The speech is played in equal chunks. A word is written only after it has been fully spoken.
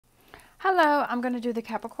Hello, I'm going to do the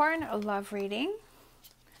Capricorn love reading.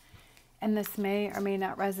 And this may or may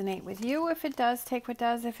not resonate with you. If it does, take what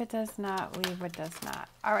does. If it does not, leave what does not.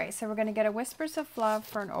 All right, so we're going to get a Whispers of Love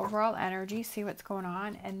for an overall energy, see what's going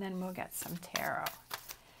on, and then we'll get some tarot.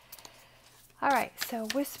 All right, so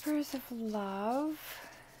Whispers of Love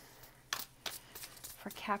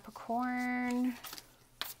for Capricorn.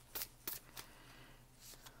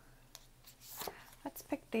 Let's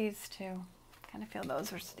pick these two. Kind of feel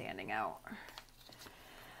those are standing out.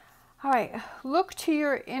 All right, look to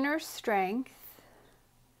your inner strength.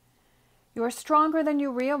 You're stronger than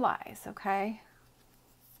you realize, okay?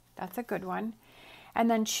 That's a good one. And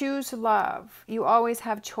then choose love. You always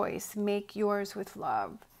have choice. Make yours with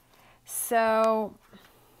love. So,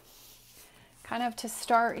 kind of to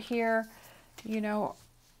start here, you know,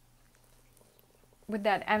 with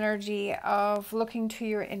that energy of looking to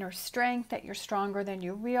your inner strength, that you're stronger than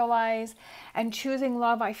you realize, and choosing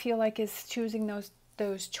love, I feel like, is choosing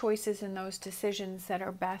those choices and those decisions that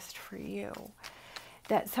are best for you.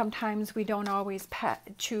 That sometimes we don't always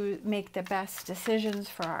make the best decisions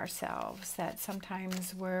for ourselves. That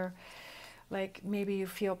sometimes we're like, maybe you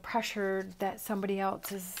feel pressured that somebody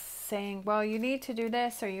else is saying, well, you need to do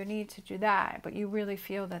this or you need to do that, but you really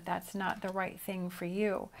feel that that's not the right thing for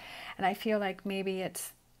you. And I feel like maybe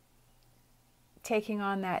it's taking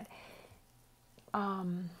on that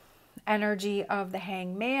energy of the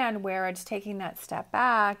Hangman, where it's taking that step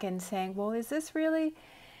back and saying, well, is this really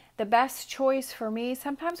the best choice for me?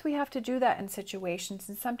 Sometimes we have to do that in situations,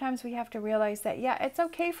 and sometimes we have to realize that, yeah, it's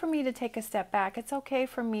okay for me to take a step back. It's okay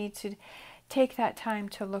for me to take that time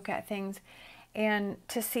to look at things and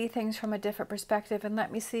to see things from a different perspective, and let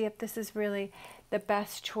me see if this is really the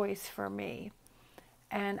best choice for me.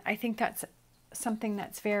 And I think that's something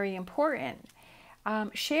that's very important.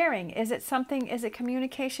 Sharing, is it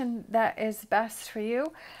communication that is best for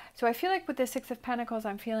you? So I feel like with the Six of Pentacles,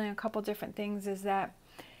 I'm feeling a couple different things. Is that,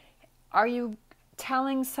 are you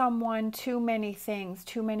telling someone too many things,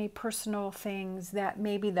 too many personal things that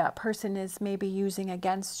maybe that person is maybe using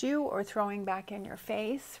against you or throwing back in your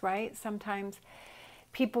face, right? Sometimes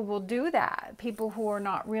people will do that. People who are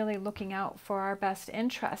not really looking out for our best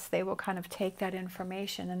interests, they will kind of take that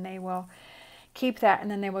information and they will keep that,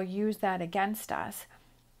 and then they will use that against us.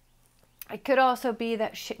 It could also be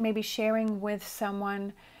that maybe sharing with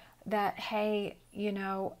someone that, hey, you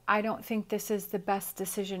know, I don't think this is the best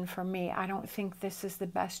decision for me. I don't think this is the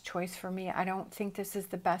best choice for me. I don't think this is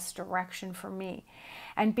the best direction for me.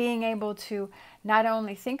 And being able to not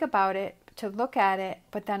only think about it, to look at it,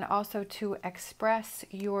 but then also to express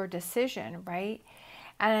your decision, right?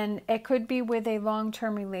 And it could be with a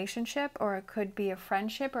long-term relationship, or it could be a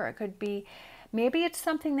friendship, or it could be, maybe it's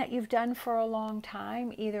something that you've done for a long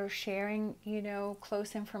time, either sharing, you know,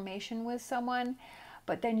 close information with someone,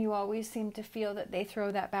 but then you always seem to feel that they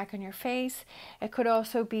throw that back in your face. It could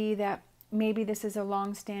also be that maybe this is a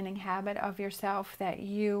long-standing habit of yourself that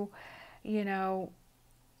you know,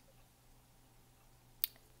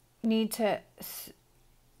 need to,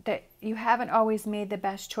 that you haven't always made the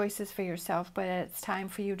best choices for yourself, but it's time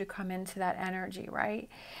for you to come into that energy, right?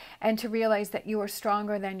 And to realize that you are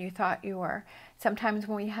stronger than you thought you were. Sometimes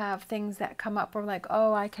when we have things that come up, we're like,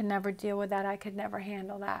 oh, I can never deal with that. I could never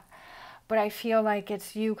handle that. But I feel like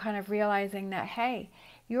it's you kind of realizing that, hey,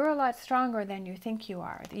 you're a lot stronger than you think you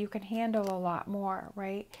are, that you can handle a lot more,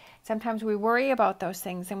 right? Sometimes we worry about those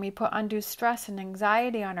things and we put undue stress and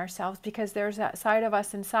anxiety on ourselves because there's that side of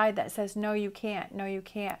us inside that says, no, you can't, no, you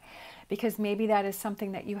can't. Because maybe that is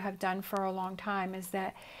something that you have done for a long time, is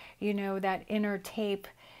that, you know, that inner tape,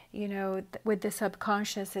 you know, with the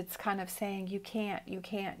subconscious, it's kind of saying, you can't, you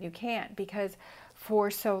can't, you can't, because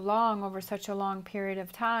for so long, over such a long period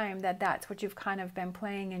of time, that's what you've kind of been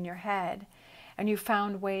playing in your head. And you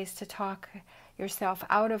found ways to talk yourself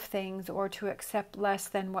out of things or to accept less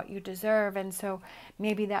than what you deserve. And so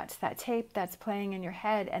maybe that's that tape that's playing in your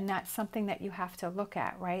head, and that's something that you have to look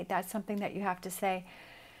at, right? That's something that you have to say,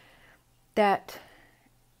 that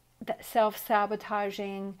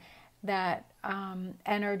self-sabotaging, that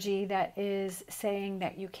energy that is saying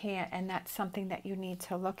that you can't, and that's something that you need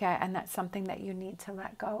to look at, and that's something that you need to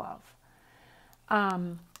let go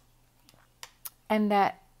of. And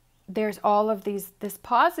that there's all of this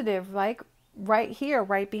positive, like right here,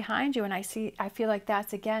 right behind you, and I feel like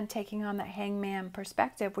that's again taking on that Hangman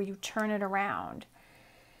perspective, where you turn it around,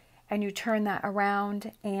 and you turn that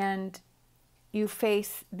around, and you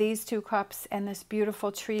face these two cups and this beautiful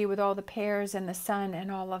tree with all the pears and the sun and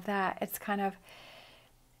all of that. It's kind of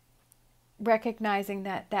recognizing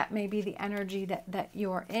that that may be the energy that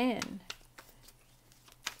you're in.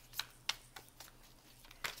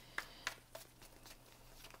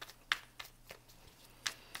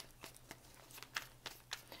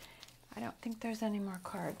 think there's any more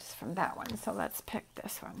cards from that one, so let's pick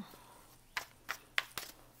this one.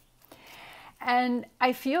 And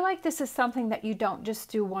I feel like this is something that you don't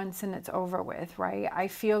just do once and it's over with, right? I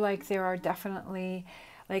feel like there are definitely,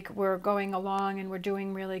 like, we're going along and we're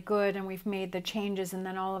doing really good and we've made the changes, and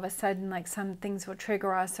then all of a sudden, like, some things will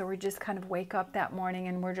trigger us, or we just kind of wake up that morning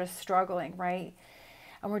and we're just struggling, right?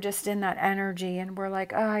 And we're just in that energy and we're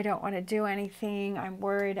like, oh, I don't want to do anything. I'm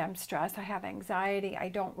worried, I'm stressed, I have anxiety, I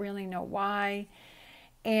don't really know why.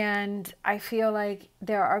 And I feel like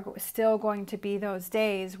there are still going to be those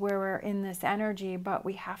days where we're in this energy, but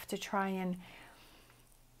we have to try and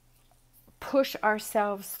push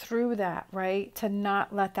ourselves through that, right? To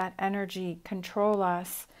not let that energy control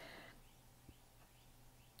us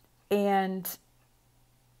and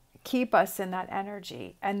keep us in that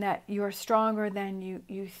energy, and that you're stronger than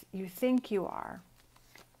you think you are,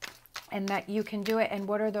 and that you can do it. And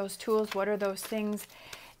what are those tools? What are those things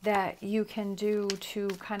that you can do to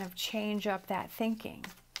kind of change up that thinking?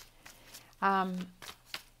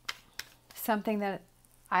 Something that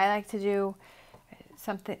I like to do,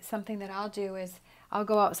 something that I'll do is I'll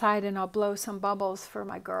go outside and I'll blow some bubbles for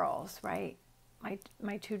my girls, right?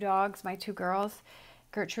 My two dogs, my two girls,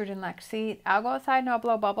 Gertrude and Lexi. I'll go outside and I'll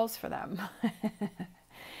blow bubbles for them.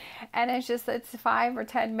 And it's 5 or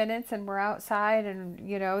 10 minutes and we're outside, and,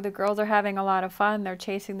 you know, the girls are having a lot of fun. They're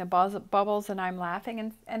chasing the bubbles and I'm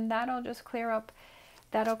laughing, and that'll just clear up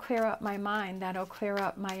my mind. That'll clear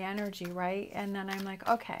up my energy, right? And then I'm like,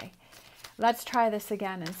 okay, let's try this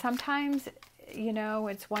again. And sometimes, you know,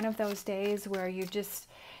 it's one of those days where you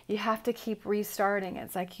have to keep restarting.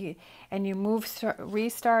 It's like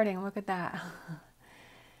restarting. Look at that.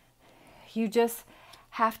 You just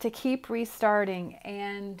have to keep restarting,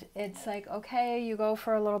 and it's like, okay, you go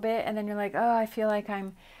for a little bit and then you're like, oh, I feel like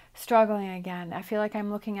I'm struggling again. I feel like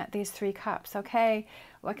I'm looking at these 3 cups. Okay,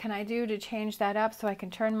 what can I do to change that up so I can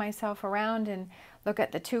turn myself around and look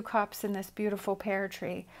at the 2 cups in this beautiful pear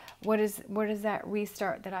tree? What is that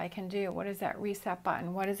restart that I can do? What is that reset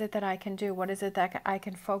button? What is it that I can do? What is it that I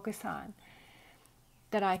can focus on,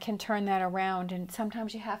 that I can turn that around? And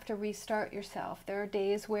sometimes you have to restart yourself. There are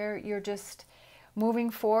days where you're just moving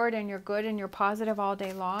forward and you're good and you're positive all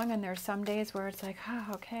day long, and there's some days where it's like, oh,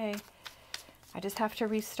 okay, I just have to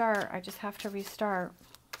restart. I just have to restart.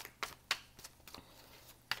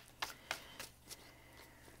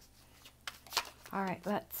 All right,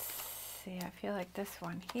 let's see. I feel like this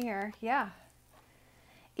one here, yeah.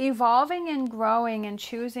 Evolving and growing and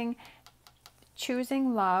choosing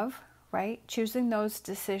love, right? Choosing those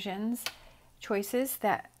choices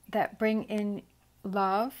that bring in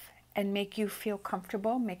love and make you feel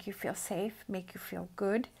comfortable, make you feel safe, make you feel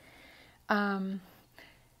good. Doing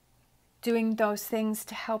those things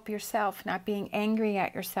to help yourself, not being angry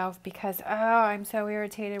at yourself because, oh, I'm so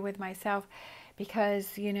irritated with myself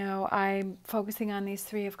because, you know, I'm focusing on these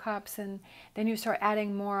 3 of cups, and then you start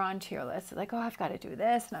adding more onto your list. Like, oh, I've got to do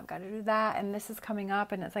this and I've got to do that, and this is coming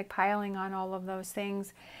up, and it's like piling on all of those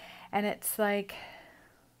things. And it's like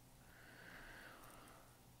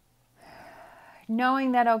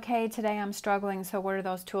knowing that, okay, today I'm struggling, so what are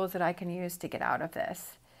those tools that I can use to get out of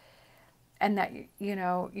this? And that, you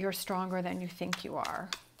know, you're stronger than you think you are.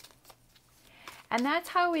 And that's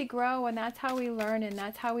how we grow, and that's how we learn, and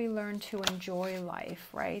that's how we learn to enjoy life,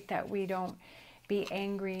 right? That we don't be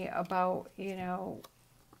angry about, you know,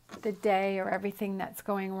 the day or everything that's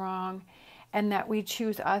going wrong, and that we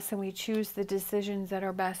choose us and we choose the decisions that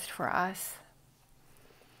are best for us.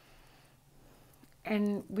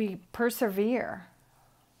 And we persevere.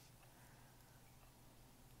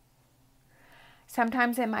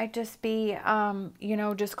 Sometimes it might just be, you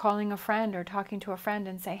know, just calling a friend or talking to a friend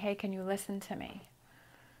and say, hey, can you listen to me?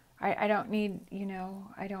 I don't need, you know,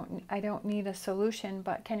 I don't need a solution,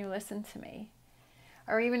 but can you listen to me?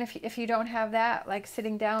 Or even if you don't have that, like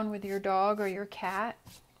sitting down with your dog or your cat,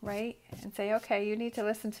 right? And say, okay, you need to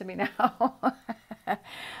listen to me now.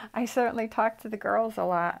 I certainly talk to the girls a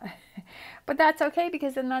lot. But that's okay,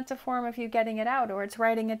 because then that's a form of you getting it out, or it's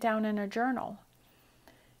writing it down in a journal.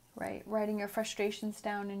 Right? Writing your frustrations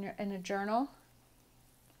down in a journal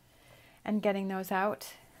and getting those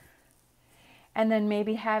out. And then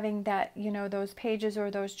maybe having that, you know, those pages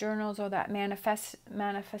or those journals or that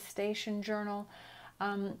manifestation journal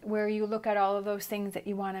where you look at all of those things that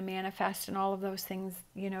you want to manifest and all of those things,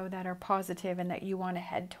 you know, that are positive and that you want to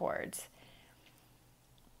head towards.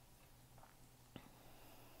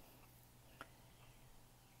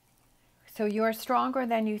 So you're stronger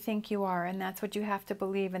than you think you are, and that's what you have to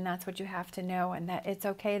believe, and that's what you have to know, and that it's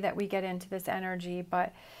okay that we get into this energy,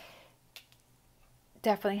 but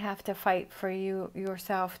definitely have to fight for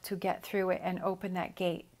yourself to get through it and open that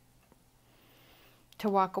gate to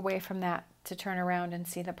walk away from that, to turn around and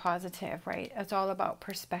see the positive, right? It's all about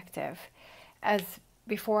perspective. As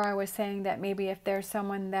before I was saying that maybe if there's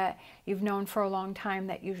someone that you've known for a long time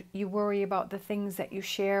that you worry about the things that you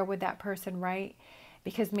share with that person, right?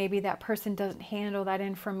 Because maybe that person doesn't handle that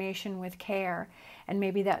information with care. And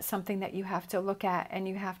maybe that's something that you have to look at, and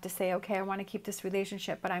you have to say, okay, I want to keep this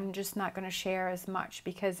relationship, but I'm just not going to share as much,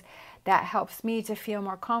 because that helps me to feel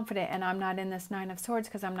more confident, and I'm not in this Nine of Swords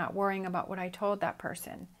because I'm not worrying about what I told that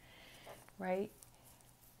person, right?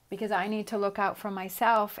 Because I need to look out for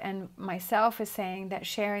myself, and myself is saying that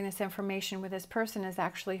sharing this information with this person is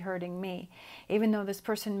actually hurting me. Even though this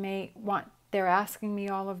person they're asking me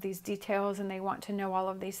all of these details and they want to know all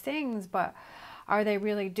of these things, but are they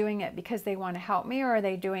really doing it because they want to help me, or are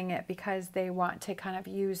they doing it because they want to kind of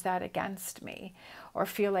use that against me or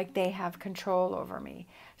feel like they have control over me?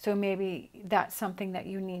 So maybe that's something that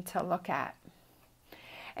you need to look at.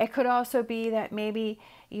 It could also be that maybe,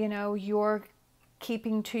 you're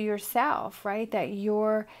keeping to yourself, right? That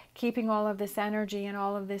you're keeping all of this energy and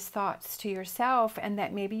all of these thoughts to yourself, and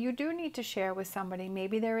that maybe you do need to share with somebody.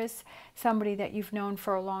 Maybe there is somebody that you've known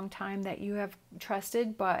for a long time that you have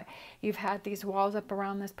trusted, but you've had these walls up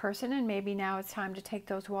around this person, and maybe now it's time to take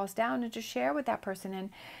those walls down and to share with that person.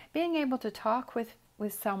 And being able to talk with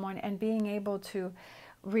someone and being able to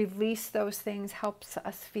release those things helps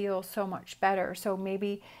us feel so much better. So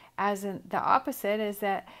maybe as in the opposite is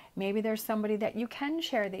that maybe there's somebody that you can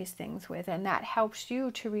share these things with, and that helps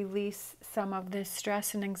you to release some of this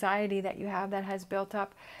stress and anxiety that you have that has built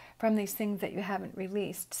up from these things that you haven't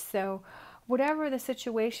released. So whatever the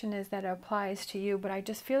situation is that applies to you, but I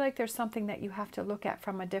just feel like there's something that you have to look at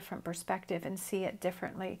from a different perspective and see it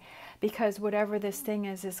differently, because whatever this thing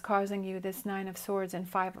is causing you this Nine of Swords and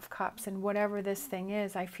Five of Cups, and whatever this thing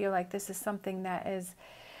is, I feel like this is something that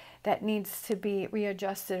needs to be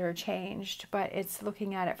readjusted or changed, but it's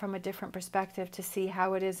looking at it from a different perspective to see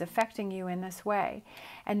how it is affecting you in this way.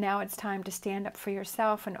 And now it's time to stand up for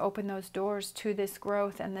yourself and open those doors to this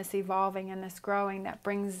growth and this evolving and this growing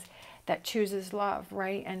that chooses love,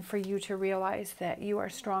 right? And for you to realize that you are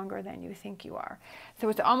stronger than you think you are. So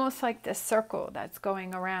it's almost like this circle that's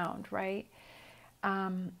going around, right?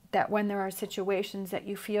 That when there are situations that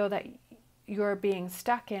you feel that you're being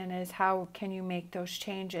stuck in, is how can you make those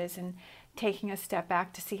changes, and taking a step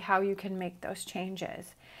back to see how you can make those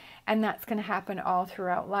changes. And that's going to happen all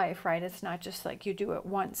throughout life, right? It's not just like you do it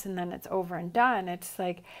once and then it's over and done. It's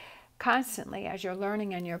like constantly as you're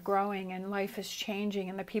learning and you're growing and life is changing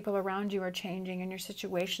and the people around you are changing and your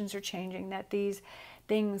situations are changing, that these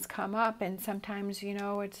things come up. And sometimes,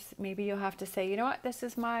 it's maybe you'll have to say, you know what, this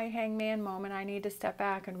is my hangman moment. I need to step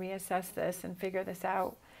back and reassess this and figure this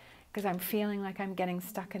out, because I'm feeling like I'm getting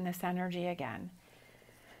stuck in this energy again.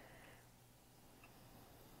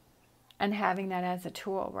 And having that as a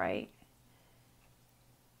tool, right,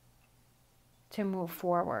 to move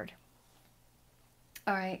forward.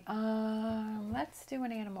 All right, let's do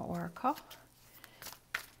an animal oracle.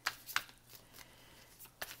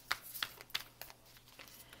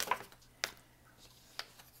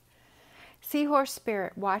 Seahorse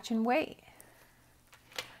spirit, watch and wait.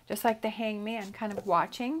 Just like the hangman, kind of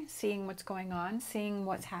watching, seeing what's going on, seeing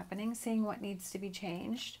what's happening, seeing what needs to be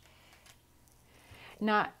changed.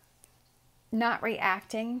 Not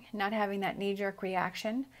reacting, not having that knee-jerk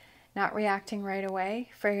reaction, not reacting right away,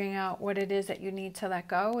 figuring out what it is that you need to let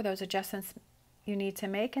go, those adjustments you need to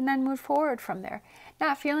make, and then move forward from there.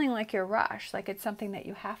 Not feeling like you're rushed, like it's something that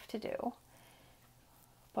you have to do,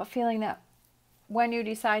 but feeling that when you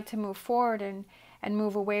decide to move forward and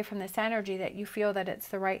move away from this energy, that you feel that it's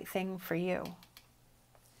the right thing for you.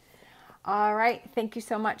 All right, thank you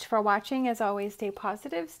so much for watching. As always, stay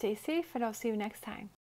positive, stay safe, and I'll see you next time.